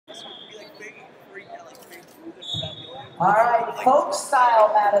All right, folk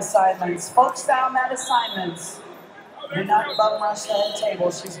style mat assignments. Folk style mat assignments. Do not bum rush the head table.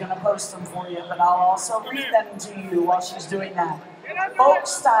 She's going to post them for you, but I'll also read them to you while she's doing that. Folk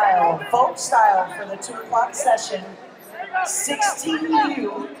style for the 2 o'clock session.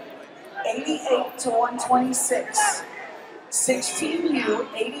 16U, 88 to 126. 16U,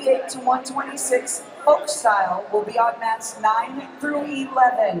 88 to 126. Folk style will be on mats 9 through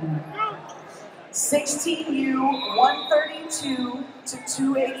 11. 16U, 132 to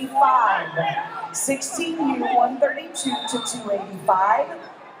 285. 16U, 132 to 285.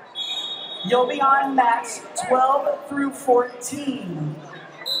 You'll be on mats 12 through 14.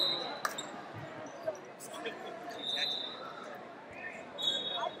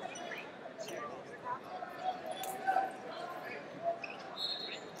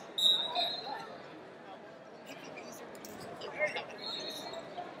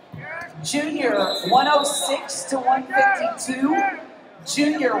 Junior, 106 to 152.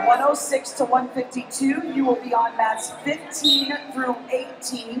 Junior, 106 to 152. You will be on mats 15 through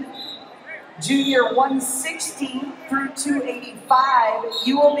 18. Junior, 160 through 285.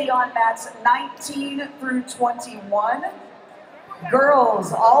 You will be on mats 19 through 21.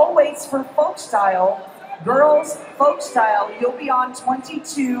 Girls, all weights for folk style. Girls, folk style, you'll be on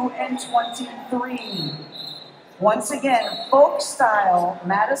 22 and 23. Once again, folk style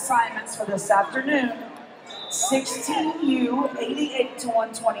mat assignments for this afternoon. 16U, 88 to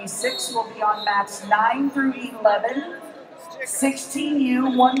 126 will be on mats 9 through 11.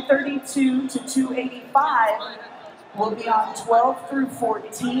 16U, 132 to 285 will be on 12 through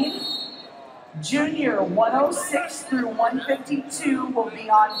 14. Junior, 106 through 152 will be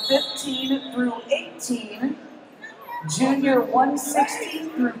on 15 through 18. Junior, 160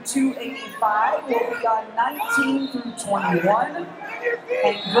 through 285 will be on 19 through 21.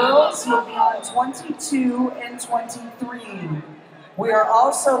 And girls will be on 22 and 23. We are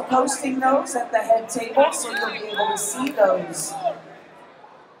also posting those at the head table, so you'll be able to see those.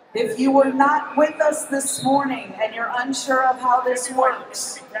 If you were not with us this morning and you're unsure of how this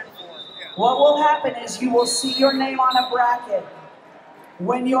works, what will happen is you will see your name on a bracket.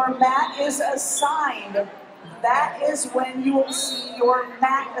 When your mat is assigned, that is when you will see your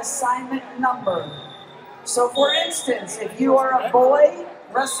mat assignment number. So for instance, if you are a boy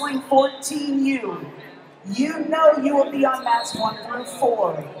wrestling 14U, you know you will be on mats 1 through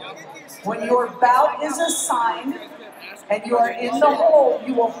 4. When your bout is assigned and you are in the hole,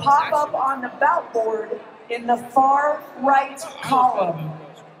 you will pop up on the bout board in the far right column.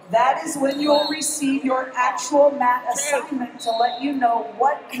 That is when you will receive your actual mat assignment to let you know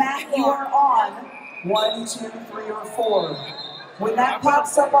what mat you are on, 1, 2, 3, or 4. When that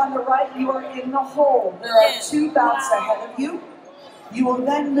pops up on the right, you are in the hole. There are 2 bouts ahead of you. You will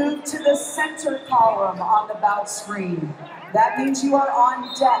then move to the center column on the bout screen. That means you are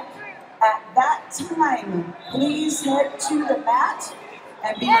on deck. At that time, please head to the mat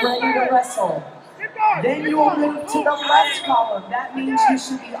and be ready to wrestle. Then you will move to the left column. That means you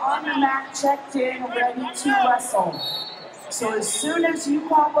should be on the mat, checked in, ready to wrestle. So as soon as you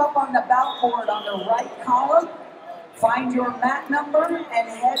pop up on the bout board on the right column, find your mat number and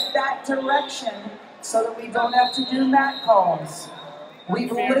head that direction so that we don't have to do mat calls.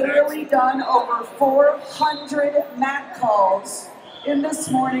 We've literally done over 400 mat calls in this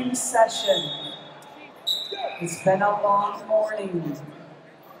morning's session. It's been a long morning.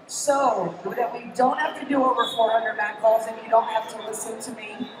 So that we don't have to do over 400 mat calls and you don't have to listen to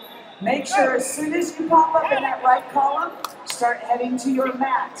me, make sure as soon as you pop up in that right column, start heading to your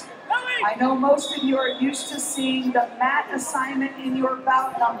mat. I know most of you are used to seeing the mat assignment in your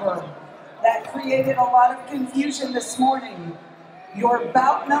bout number. That created a lot of confusion this morning. Your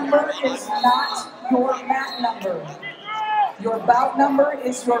bout number is not your mat number. Your bout number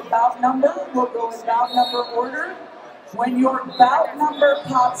is your bout number. We'll go in bout number order. When your bout number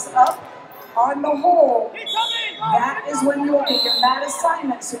pops up on the hole, that is when you will get your mat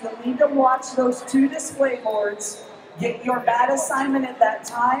assignment. So you'll need to watch those 2 display boards, get your mat assignment at that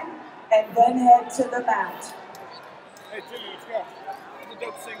time, and then head to the mat. Hey, Jimmy, let's go. It's a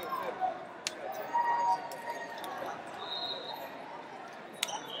dope single, too.